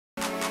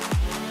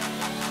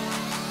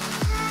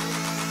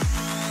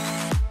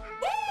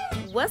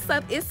What's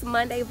up? It's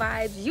Monday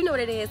Vibes. You know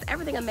what it is.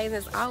 Everything amazing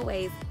is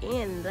always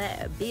in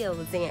the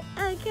building.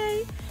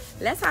 Okay,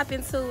 let's hop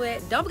into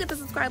it. Don't forget to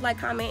subscribe, like,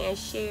 comment, and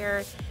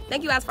share.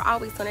 Thank you guys for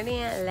always tuning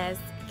in. Let's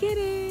get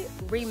it.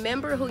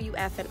 Remember who you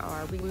effing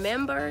are.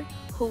 Remember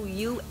who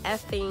you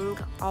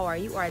effing are.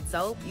 You are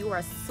dope. You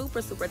are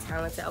super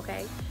talented.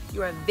 Okay,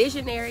 you are a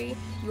visionary.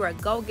 You are a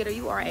go-getter.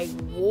 You are a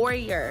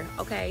warrior.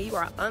 Okay, you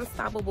are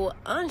unstoppable,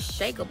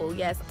 unshakable.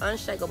 Yes,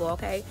 unshakable.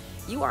 Okay,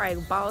 you are a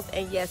boss,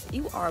 and yes,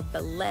 you are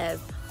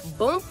blessed.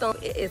 Boom, boom.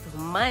 It is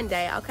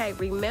Monday. Okay,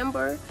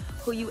 remember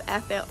who you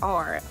effing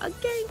are.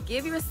 Okay,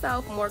 give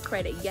yourself more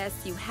credit. Yes,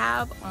 you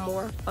have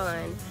more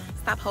fun.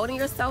 Stop holding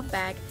yourself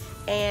back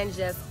and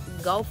just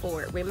go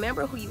for it.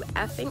 Remember who you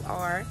effing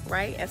are,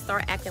 right? And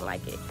start acting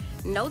like it.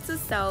 Note to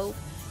self,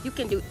 you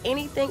can do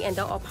anything and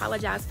don't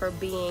apologize for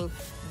being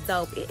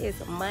dope. It is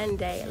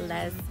Monday.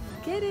 Let's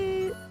get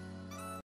it.